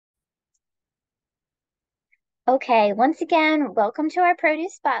Okay, once again, welcome to our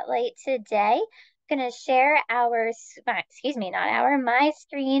produce spotlight today. I'm going to share not our, my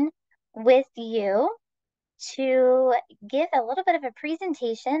screen with you to give a little bit of a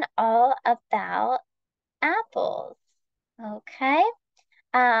presentation all about apples. Okay.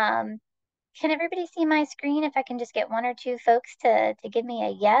 Um, can everybody see my screen? If I can just get one or two folks to give me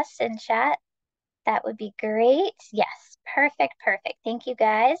a yes in chat. That would be great. Yes, perfect, perfect. Thank you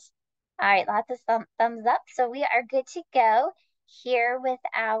guys. All right, lots of thumbs up. So we are good to go here with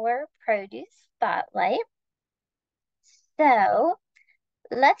our produce spotlight. So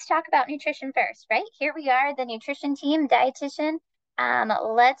let's talk about nutrition first, right? Here we are, the nutrition team, dietitian.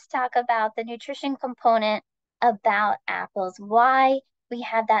 Let's talk about the nutrition component about apples. Why we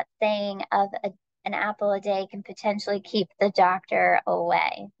have that saying of an apple a day can potentially keep the doctor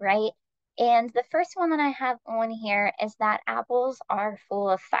away, right? And the first one that I have on here is that apples are full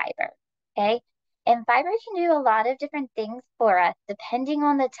of fiber, okay? And fiber can do a lot of different things for us depending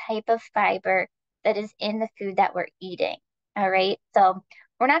on the type of fiber that is in the food that we're eating. All right, so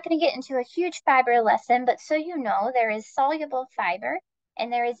we're not going to get into a huge fiber lesson, but so you know, there is soluble fiber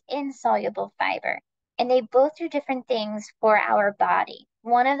and there is insoluble fiber, and they both do different things for our body.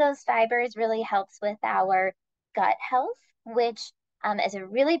 One of those fibers really helps with our gut health, which is a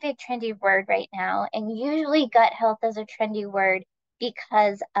really big trendy word right now. And usually, gut health is a trendy word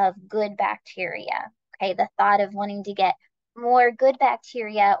because of good bacteria. Okay, the thought of wanting to get more good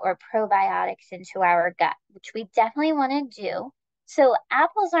bacteria or probiotics into our gut, which we definitely want to do. So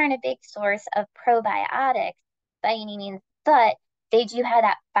apples aren't a big source of probiotics by any means, but they do have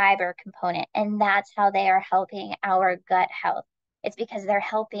that fiber component, and that's how they are helping our gut health. It's because they're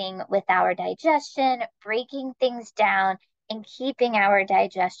helping with our digestion, breaking things down, and keeping our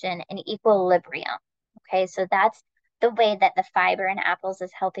digestion in equilibrium. Okay, so that's the way that the fiber in apples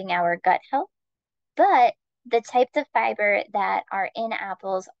is helping our gut health. But the types of fiber that are in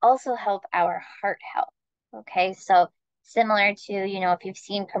apples also help our heart health. Okay, so similar to, if you've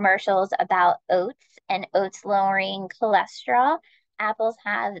seen commercials about oats and oats lowering cholesterol, apples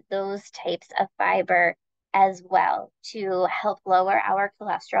have those types of fiber as well to help lower our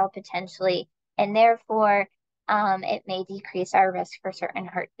cholesterol potentially, and therefore it may decrease our risk for certain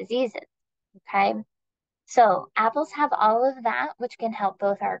heart diseases. Okay. So apples have all of that, which can help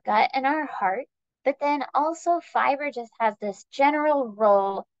both our gut and our heart. But then also fiber just has this general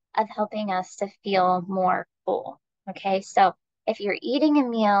role of helping us to feel more full. Okay, so if you're eating a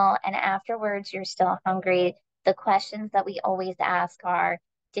meal and afterwards you're still hungry, the questions that we always ask are,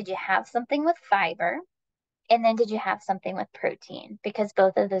 did you have something with fiber? And then did you have something with protein? Because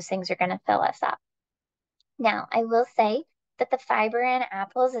both of those things are going to fill us up. Now, I will say that the fiber in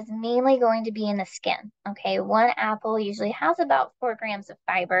apples is mainly going to be in the skin. Okay, one apple usually has about 4 grams of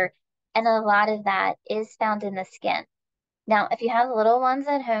fiber, and a lot of that is found in the skin. Now, if you have little ones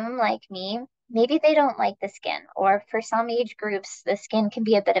at home like me, maybe they don't like the skin, or for some age groups, the skin can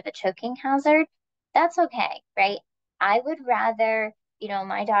be a bit of a choking hazard. That's okay, right? I would rather,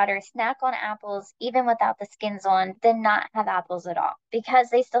 my daughter snack on apples even without the skins on than not have apples at all because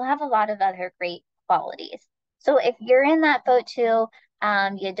they still have a lot of other great qualities. So if you're in that boat too,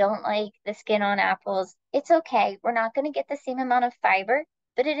 you don't like the skin on apples, it's okay. We're not going to get the same amount of fiber,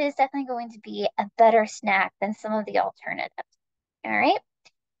 but it is definitely going to be a better snack than some of the alternatives. All right.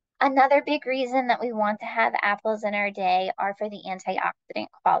 Another big reason that we want to have apples in our day are for the antioxidant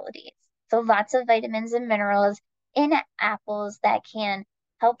qualities. So lots of vitamins and minerals in apples that can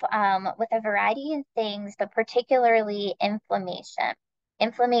help with a variety of things, but particularly inflammation.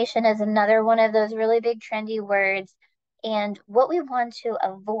 Inflammation is another one of those really big trendy words. And what we want to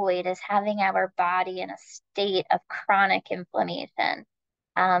avoid is having our body in a state of chronic inflammation,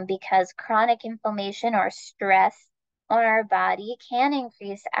 because chronic inflammation or stress on our body can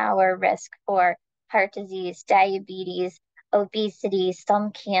increase our risk for heart disease, diabetes, obesity,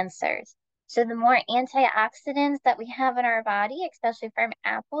 some cancers. So the more antioxidants that we have in our body, especially from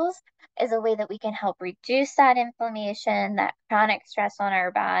apples, is a way that we can help reduce that inflammation, that chronic stress on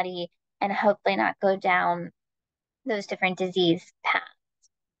our body, and hopefully not go down those different disease paths.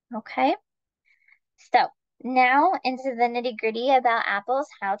 Okay. So now into the nitty-gritty about apples,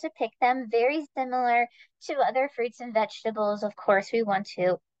 how to pick them. Very similar to other fruits and vegetables. Of course, we want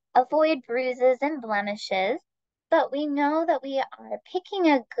to avoid bruises and blemishes, but we know that we are picking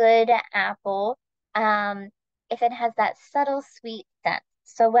a good apple if it has that subtle sweet scent.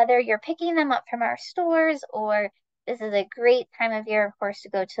 So whether you're picking them up from our stores or this is a great time of year, of course, to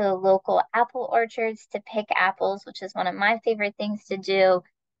go to the local apple orchards to pick apples, which is one of my favorite things to do.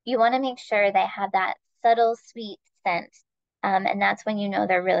 You want to make sure they have that subtle sweet scent. And that's when you know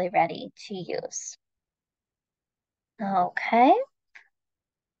they're really ready to use. Okay.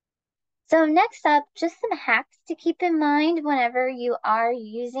 So next up, just some hacks to keep in mind whenever you are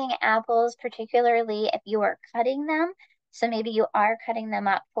using apples, particularly if you are cutting them. So maybe you are cutting them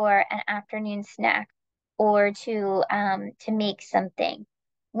up for an afternoon snack or to make something.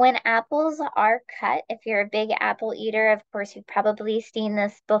 When apples are cut, if you're a big apple eater, of course you've probably seen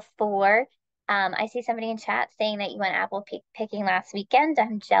this before. I see somebody in chat saying that you went picking last weekend.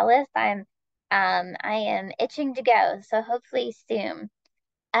 I'm jealous. I am itching to go, so hopefully soon.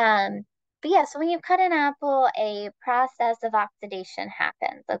 Um, but yeah, so when you cut an apple, a process of oxidation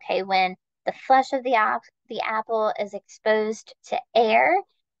happens. Okay, when the flesh of the apple is exposed to air,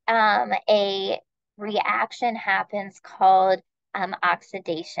 a reaction happens called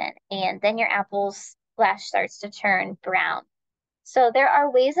oxidation, and then your apple's flesh starts to turn brown. So there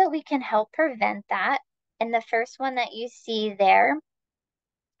are ways that we can help prevent that. And the first one that you see there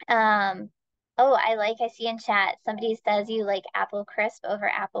um, oh, I see in chat somebody says you like apple crisp over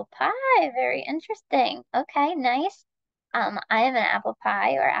apple pie. Very interesting. Okay, nice. I am an apple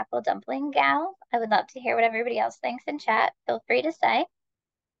pie or apple dumpling gal. I would love to hear what everybody else thinks in chat. Feel free to say.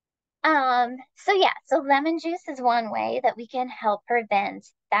 So yeah, so lemon juice is one way that we can help prevent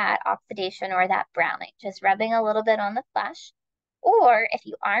that oxidation or that browning, just rubbing a little bit on the flesh. Or if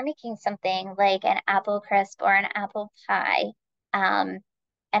you are making something like an apple crisp or an apple pie, um,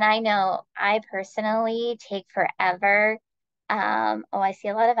 and I know I personally take forever. Oh, I see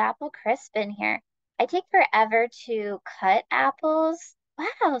a lot of apple crisp in here. I take forever to cut apples.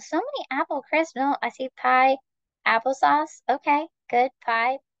 Wow, so many apple crisp. No, I see pie, applesauce. Okay, good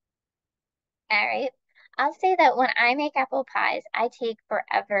pie. All right. I'll say that when I make apple pies, I take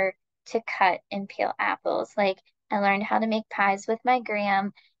forever to cut and peel apples. Like I learned how to make pies with my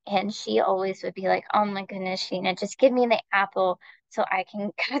gram, and she always would be like, "Oh my goodness, Sheena, just give me the apple so I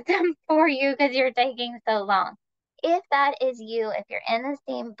can cut them for you because you're taking so long." If that is you, if you're in the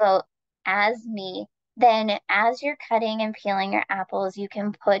same boat as me, then as you're cutting and peeling your apples, you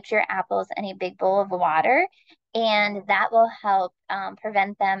can put your apples in a big bowl of water, and that will help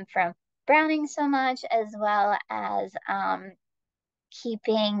prevent them from browning so much as well as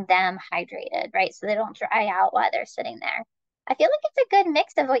keeping them hydrated, right? So they don't dry out while they're sitting there. I feel like it's a good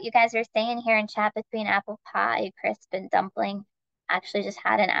mix of what you guys are saying here in chat between apple pie, crisp, and dumpling. Actually, just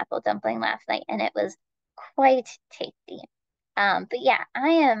had an apple dumpling last night and it was quite tasty. But yeah,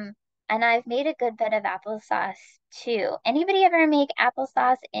 and I've made a good bit of applesauce too. Anybody ever make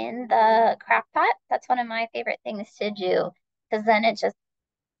applesauce in the crock pot? That's one of my favorite things to do because then it just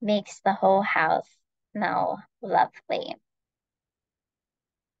makes the whole house smell lovely.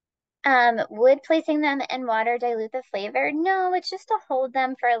 Would placing them in water dilute the flavor? No, it's just to hold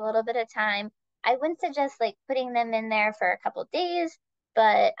them for a little bit of time. I wouldn't suggest like putting them in there for a couple days,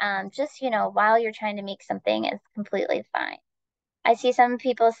 but just, while you're trying to make something is completely fine. I see some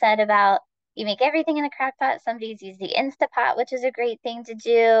people said about you make everything in the crock pot. Somebody's used the Instapot, which is a great thing to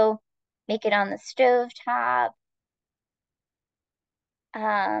do. Make it on the stove top.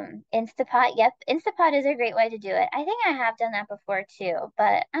 Instapot, yep. Instapot is a great way to do it. I think I have done that before too,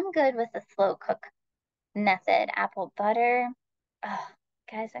 but I'm good with the slow cook method. Apple butter. Oh,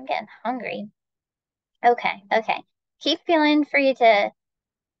 guys, I'm getting hungry. Okay, okay. Keep feeling free to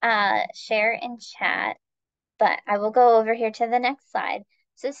share in chat. But I will go over here to the next slide.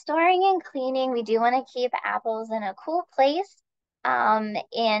 So storing and cleaning, we do want to keep apples in a cool place. And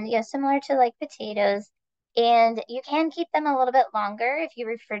similar to like potatoes. And you can keep them a little bit longer if you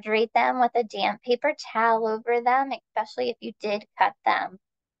refrigerate them with a damp paper towel over them, especially if you did cut them.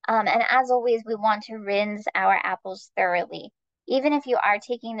 And as always, we want to rinse our apples thoroughly. Even if you are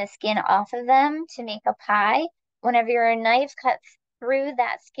taking the skin off of them to make a pie, whenever your knife cuts through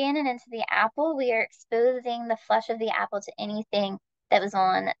that skin and into the apple, we are exposing the flesh of the apple to anything that was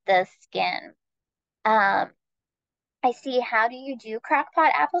on the skin. Um, I see how do you do crock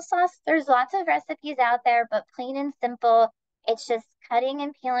pot applesauce? There's lots of recipes out there, but plain and simple, it's just cutting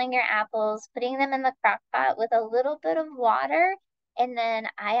and peeling your apples, putting them in the crock pot with a little bit of water, and then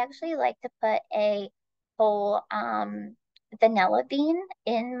I actually like to put a whole vanilla bean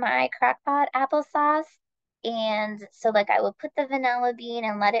in my crock pot applesauce. And so like I will put the vanilla bean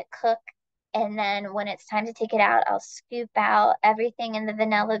and let it cook. And then when it's time to take it out, I'll scoop out everything in the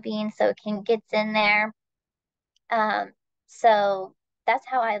vanilla bean so it can gets in there. Um, so that's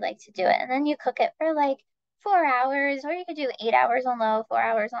how I like to do it. And then you cook it for like 4 hours, or you could do 8 hours on low, 4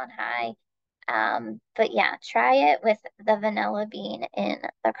 hours on high. But yeah, try it with the vanilla bean in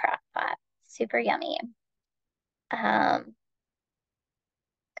the crock pot. Super yummy. Um,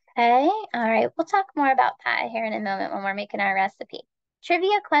 okay, all right. We'll talk more about pie here in a moment when we're making our recipe.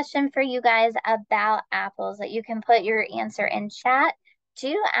 Trivia question for you guys about apples that you can put your answer in chat.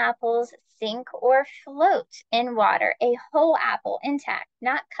 Do apples sink or float in water? A whole apple intact,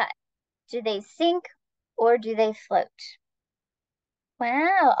 not cut. Do they sink or do they float?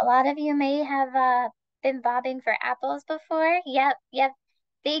 Wow, a lot of you may have been bobbing for apples before. Yep, yep.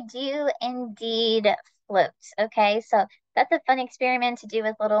 They do indeed float. Okay, so that's a fun experiment to do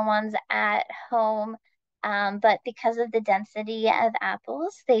with little ones at home. But because of the density of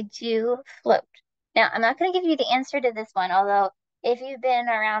apples, they do float. Now, I'm not going to give you the answer to this one, although if you've been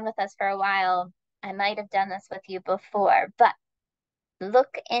around with us for a while, I might have done this with you before. But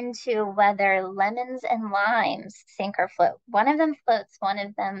look into whether lemons and limes sink or float. One of them floats, one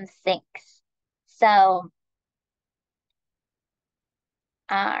of them sinks. So, all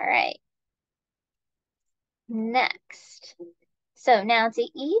right, next. So now to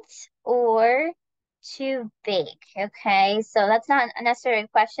eat or to bake. Okay, so that's not a necessary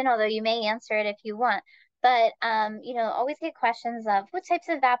question, although you may answer it if you want. But always get questions of what types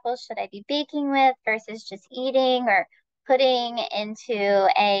of apples should I be baking with versus just eating or putting into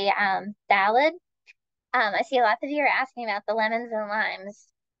a salad. I see a lot of you are asking about the lemons and limes.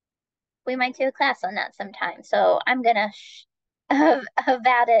 We might do a class on that sometime. So I'm gonna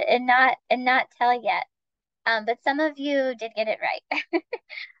about it and not tell yet. But some of you did get it right.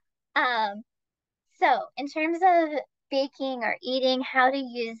 Um, so in terms of baking or eating, how to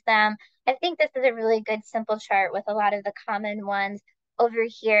use them, I think this is a really good simple chart with a lot of the common ones over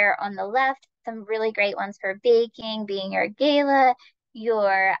here on the left. Some really great ones for baking, being your gala,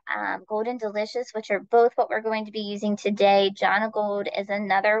 your golden delicious, which are both what we're going to be using today. Jana Gold is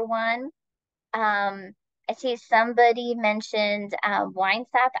another one. I see somebody mentioned wine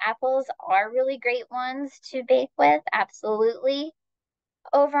sap apples are really great ones to bake with. Absolutely.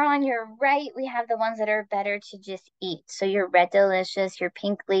 Over on your right, we have the ones that are better to just eat. So your Red Delicious, your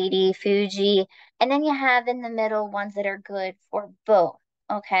Pink Lady, Fuji, and then you have in the middle ones that are good for both.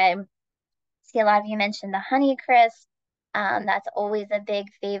 Okay. See a lot of you mentioned the Honey Crisp. That's always a big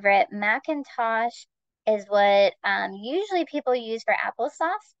favorite. Macintosh is what usually people use for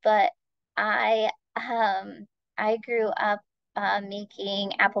applesauce, but I I grew up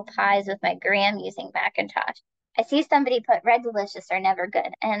making apple pies with my gram using Macintosh. I see somebody put Red Delicious are never good,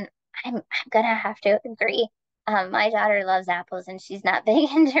 and I'm gonna have to agree. My daughter loves apples, and she's not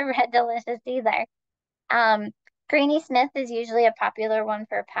big into Red Delicious either. Um, Granny Smith is usually a popular one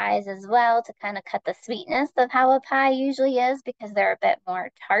for pies as well to kind of cut the sweetness of how a pie usually is because they're a bit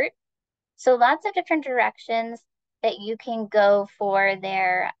more tart. So lots of different directions that you can go for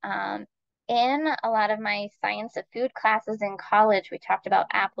there. In a lot of my science of food classes in college, we talked about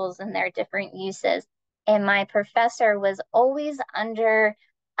apples and their different uses. And my professor was always under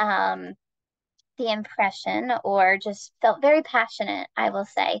um, the impression or just felt very passionate, I will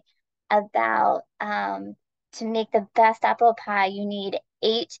say, about to make the best apple pie, you need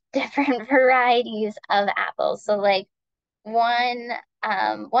 8 different varieties of apples. So like one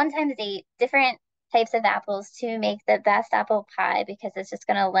times 8 different types of apples to make the best apple pie because it's just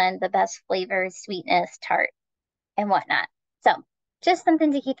gonna lend the best flavor, sweetness, tart, and whatnot. So just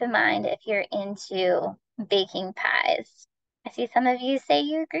something to keep in mind if you're into baking pies. I see some of you say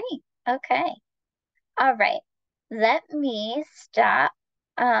you agree. Okay. All right. Let me stop.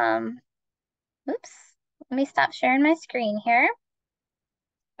 Um, oops. Let me stop sharing my screen here.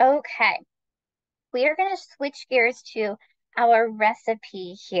 Okay. We are going to switch gears to our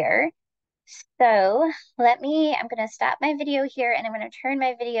recipe here. So I'm going to stop my video here and I'm going to turn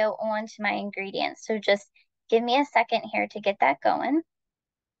my video on to my ingredients. So just give me a second here to get that going.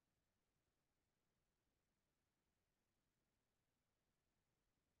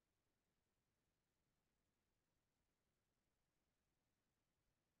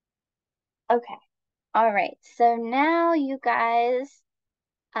 Okay. All right. So now you guys,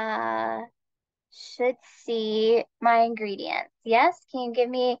 uh, should see my ingredients. Yes, can you give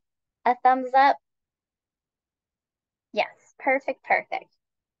me a thumbs up? Yes, perfect, perfect.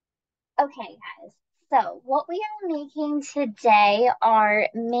 Okay, guys. So what we are making today are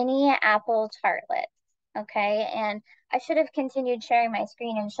mini apple tartlets. Okay, and I should have continued sharing my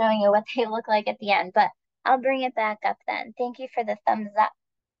screen and showing you what they look like at the end, but I'll bring it back up then. Thank you for the thumbs up.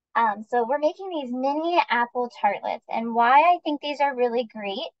 So we're making these mini apple tartlets, and why I think these are really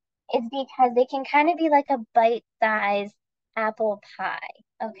great is because they can kind of be like a bite-sized apple pie,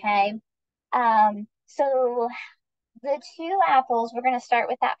 okay? So the two apples, we're going to start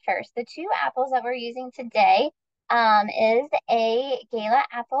with that first. The two apples that we're using today is a Gala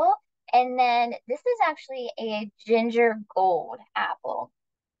apple, and then this is actually a ginger gold apple.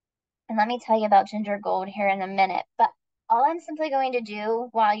 And let me tell you about ginger gold here in a minute. But all I'm simply going to do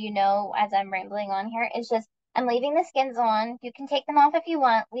while as I'm rambling on here is just I'm leaving the skins on. You can take them off if you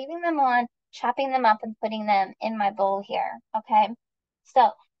want, leaving them on, chopping them up and putting them in my bowl here. Okay. So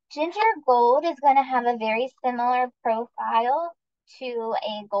ginger gold is going to have a very similar profile to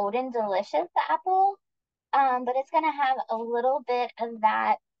a golden delicious apple. But it's going to have a little bit of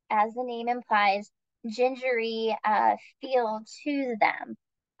that, as the name implies, gingery feel to them.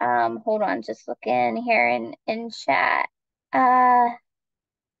 Hold on, just looking here in chat. Uh,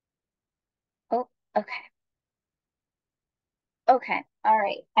 oh, okay. Okay. All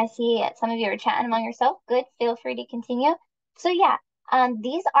right. I see some of you are chatting among yourself. Good. Feel free to continue. So yeah,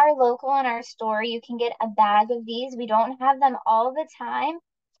 these are local in our store. You can get a bag of these. We don't have them all the time,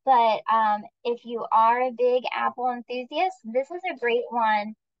 but if you are a big apple enthusiast, this is a great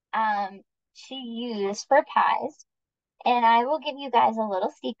one to use for pies. And I will give you guys a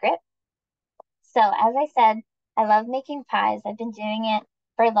little secret. So as I said, I love making pies. I've been doing it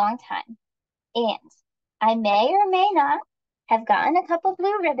for a long time. And I may or may not have gotten a couple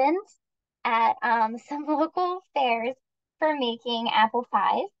blue ribbons at some local fairs for making apple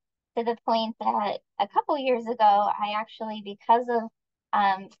pies, to the point that a couple years ago, I actually, because of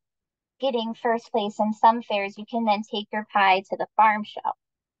um, getting first place in some fairs, you can then take your pie to the farm show.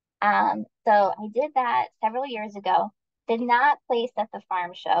 So I did that several years ago. Did not place at the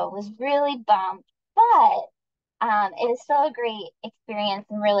farm show. Was really bummed, but it was still a great experience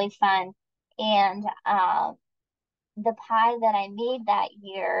and really fun. And the pie that I made that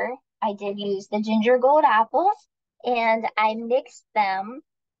year, I did use the ginger gold apples, and I mixed them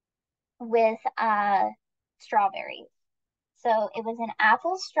with strawberries. So it was an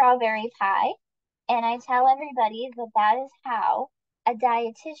apple strawberry pie. And I tell everybody that that is how a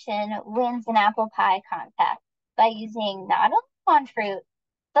dietitian wins an apple pie contest, by using not only one fruit,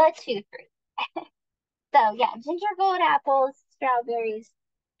 but two fruits. So yeah, ginger gold apples, strawberries.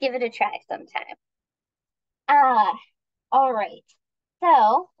 Give it a try sometime. Ah, all right.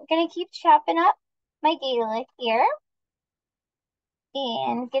 So we're gonna keep chopping up my garlic here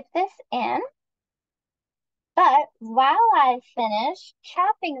and get this in. But while I finish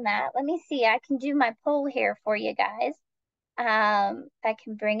chopping that, let me see, I can do my poll here for you guys. If I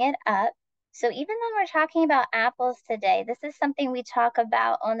can bring it up. So even though we're talking about apples today, this is something we talk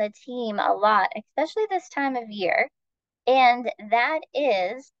about on the team a lot, especially this time of year. And that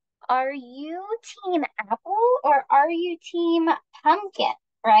is, are you team apple or are you team pumpkin,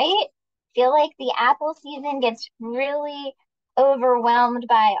 right? Feel like the apple season gets really overwhelmed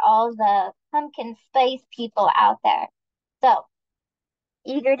by all the pumpkin spice people out there. So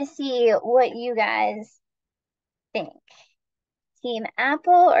eager to see what you guys think. Team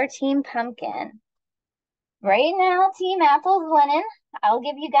apple or team pumpkin? Right now, team apple's winning. I'll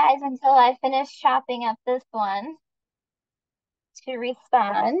give you guys until I finish chopping up this one to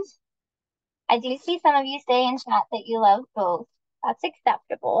respond. I do see some of you say in chat that you love both. That's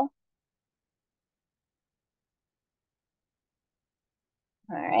acceptable.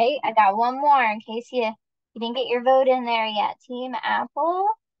 All right, I got one more in case you didn't get your vote in there yet. Team apple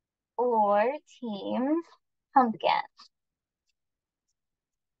or team pumpkin?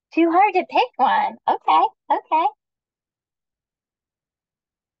 Too hard to pick one. Okay, okay.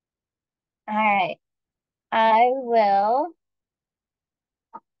 All right. I will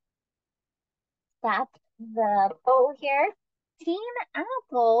stop the poll here. Team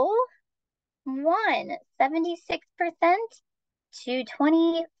Apple won 76% to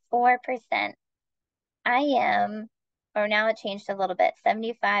 24%. I am, or now it changed a little bit,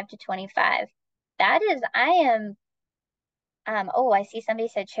 75 to 25. That is, I am, oh, I see somebody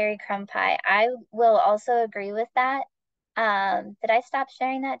said cherry crumb pie. I will also agree with that. Did I stop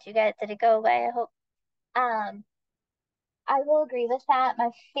sharing that? Did it go away? I hope. Um, I will agree with that.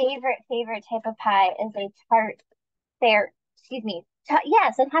 My favorite type of pie is a tart, fair, excuse me.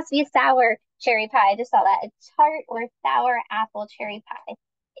 Yes, it has to be a sour cherry pie. I just saw that. A tart or sour apple cherry pie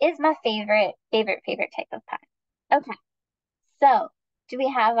is my favorite type of pie. Okay, so do we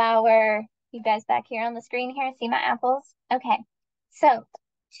have you guys back here on the screen here? See my apples? Okay, so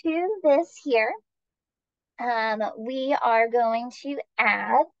to this here, we are going to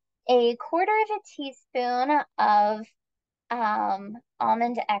add a quarter of a teaspoon of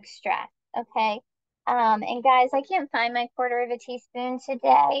almond extract. Okay. And guys, I can't find my quarter of a teaspoon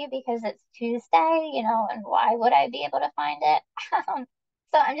today because it's Tuesday, and why would I be able to find it?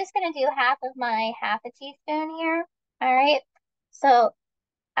 So I'm just gonna do half a teaspoon here. All right. So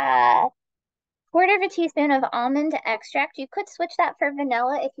quarter of a teaspoon of almond extract. You could switch that for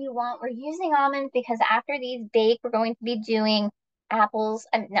vanilla if you want. We're using almonds because after these bake, we're going to be doing apples.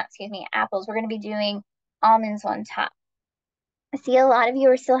 No, excuse me, apples. We're going to be doing almonds on top. I see a lot of you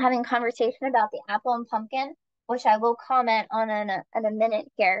are still having conversation about the apple and pumpkin, which I will comment on in a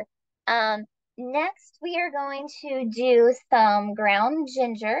minute here. Um, Next, we are going to do some ground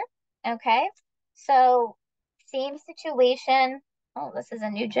ginger. Okay, so same situation. Oh, this is a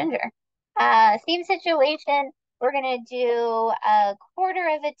new ginger. Same situation. We're gonna do a quarter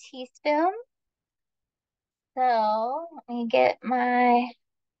of a teaspoon. So let me get my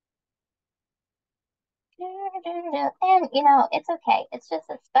and it's okay. It's just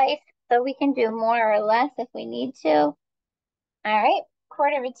a spice, so we can do more or less if we need to. All right,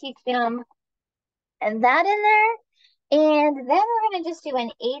 quarter of a teaspoon and that in there. And then we're gonna just do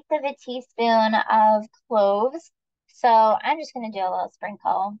an eighth of a teaspoon of cloves. So I'm just gonna do a little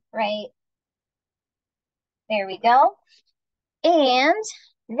sprinkle right there we go. And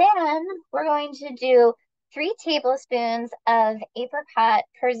then we're going to do 3 tablespoons of apricot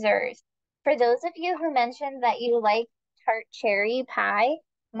preserves. For those of you who mentioned that you like tart cherry pie,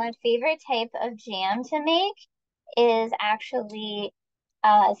 my favorite type of jam to make is actually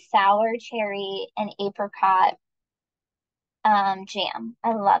sour cherry and apricot jam.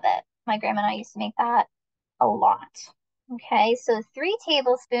 I love it. My grandma and I used to make that a lot. Okay, so 3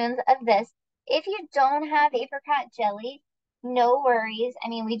 tablespoons of this. If you don't have apricot jelly, no worries. I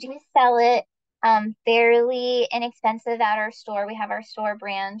mean, we do sell it fairly inexpensive at our store. We have our store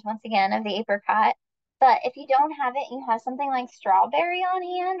brand, once again, of the apricot. But if you don't have it and you have something like strawberry on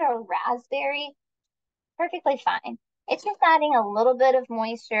hand or raspberry, perfectly fine. It's just adding a little bit of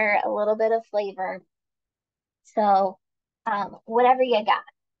moisture, a little bit of flavor. So whatever you got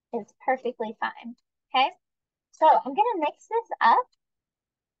is perfectly fine. Okay. So I'm gonna mix this up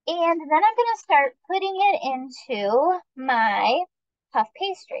and then I'm gonna start putting it into my puff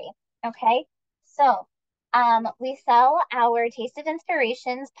pastry. Okay. So we sell our Taste of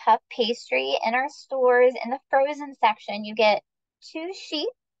Inspirations puff pastry in our stores in the frozen section. You get 2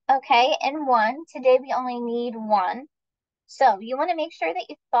 sheets, okay, and one. Today we only need one. So you want to make sure that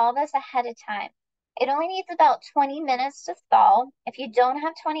you thaw this ahead of time. It only needs about 20 minutes to thaw. If you don't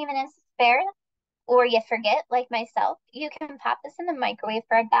have 20 minutes to spare, or you forget, like myself, you can pop this in the microwave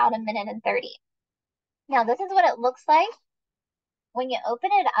for about 1 minute and 30. Now, this is what it looks like when you open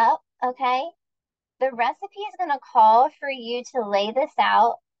it up, okay? The recipe is going to call for you to lay this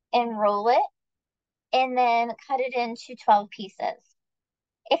out and roll it and then cut it into 12 pieces.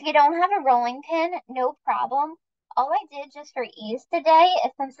 If you don't have a rolling pin, no problem. All I did just for ease today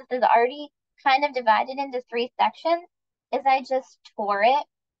is since this is already kind of divided into 3 sections, is I just tore it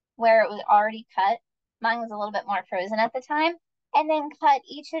where it was already cut. Mine was a little bit more frozen at the time. And then cut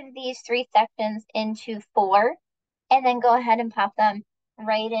each of these 3 sections into 4. And then go ahead and pop them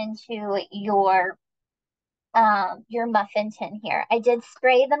right into your muffin tin here. I did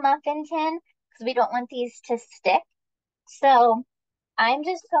spray the muffin tin because we don't want these to stick. So I'm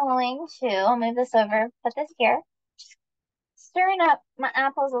just going to, I'll move this over, put this here, stirring up my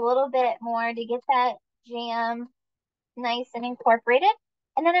apples a little bit more to get that jam nice and incorporated.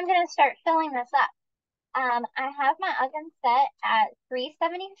 And then I'm going to start filling this up. I have my oven set at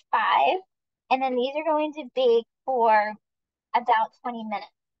 375, and then these are going to bake for about 20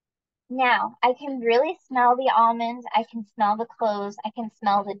 minutes. Now, I can really smell the almonds, I can smell the cloves, I can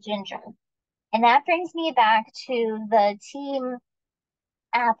smell the ginger. And that brings me back to the team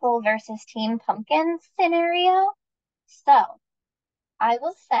apple versus team pumpkin scenario. So I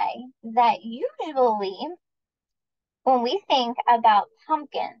will say that usually when we think about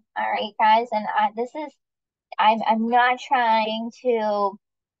pumpkin, all right, guys, and I'm not trying to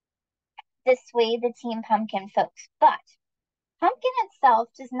dissuade the team pumpkin folks, but pumpkin itself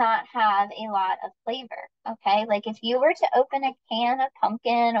does not have a lot of flavor. Okay, like if you were to open a can of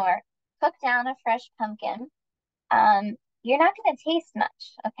pumpkin or cook down a fresh pumpkin, you're not going to taste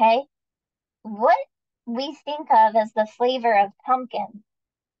much. Okay, what we think of as the flavor of pumpkin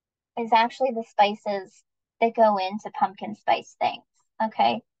is actually the spices that go into pumpkin spice things.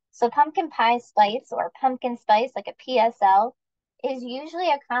 Okay. So pumpkin pie spice or pumpkin spice, like a PSL, is usually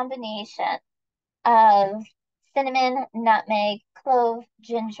a combination of cinnamon, nutmeg, clove,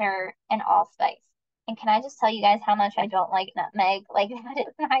 ginger, and allspice. And can I just tell you guys how much I don't like nutmeg? Like that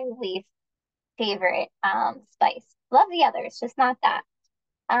is my least favorite spice. Love the others, just not that.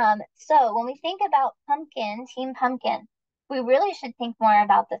 So when we think about pumpkin, Team Pumpkin, we really should think more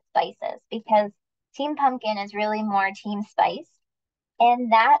about the spices because Team Pumpkin is really more Team Spice.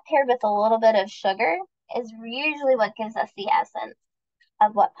 And that paired with a little bit of sugar is usually what gives us the essence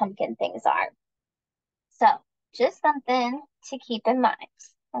of what pumpkin things are. So just something to keep in mind.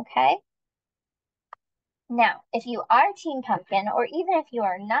 Okay. Now, if you are Team Pumpkin, or even if you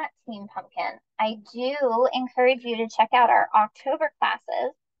are not Team Pumpkin, I do encourage you to check out our October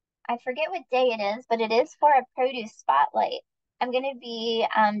classes. I forget what day it is, but it is for a produce spotlight. I'm going to be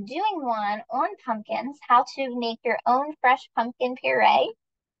doing one on pumpkins, how to make your own fresh pumpkin puree.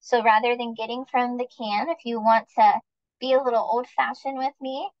 So rather than getting from the can, if you want to be a little old-fashioned with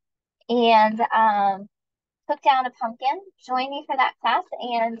me and cook down a pumpkin, join me for that class.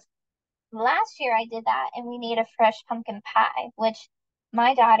 And last year I did that and we made a fresh pumpkin pie, which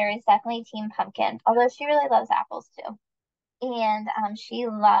my daughter is definitely team pumpkin, although she really loves apples too. And she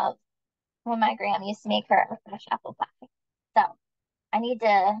loves when my grandma used to make her a fresh apple pie. So I need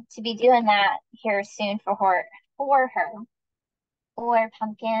to be doing that here soon for her. Or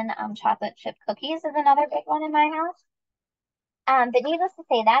pumpkin chocolate chip cookies is another big one in my house. But needless to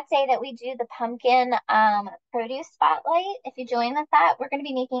say, that day that we do the pumpkin produce spotlight, if you join with that, we're going to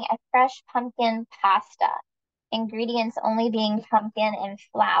be making a fresh pumpkin pasta. Ingredients only being pumpkin and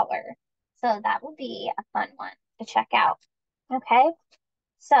flour. So that will be a fun one to check out. Okay,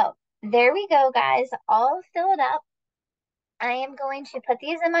 so there we go, guys, all filled up. I am going to put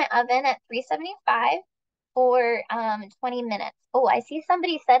these in my oven at 375 for 20 minutes. Oh, I see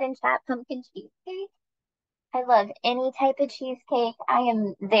somebody said in chat pumpkin cheesecake. I love any type of cheesecake. I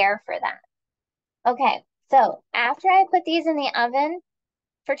am there for that. Okay, so after I put these in the oven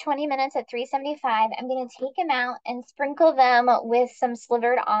for 20 minutes at 375, I'm going to take them out and sprinkle them with some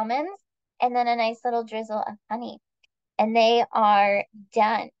slivered almonds and then a nice little drizzle of honey. And they are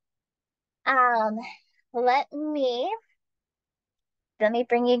done. Um, let me let me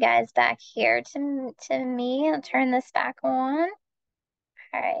bring you guys back here to me. I'll turn this back on.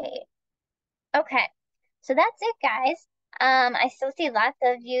 All right. Okay. So that's it, guys. I still see lots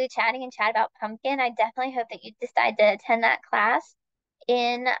of you chatting and chat about pumpkin. I definitely hope that you decide to attend that class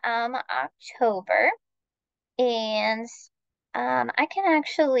in October. And I can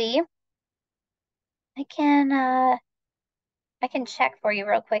actually I can check for you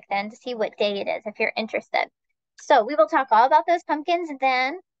real quick then to see what day it is if you're interested. So we will talk all about those pumpkins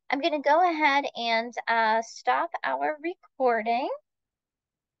then. I'm going to go ahead and stop our recording.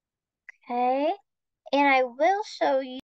 Okay. And I will show you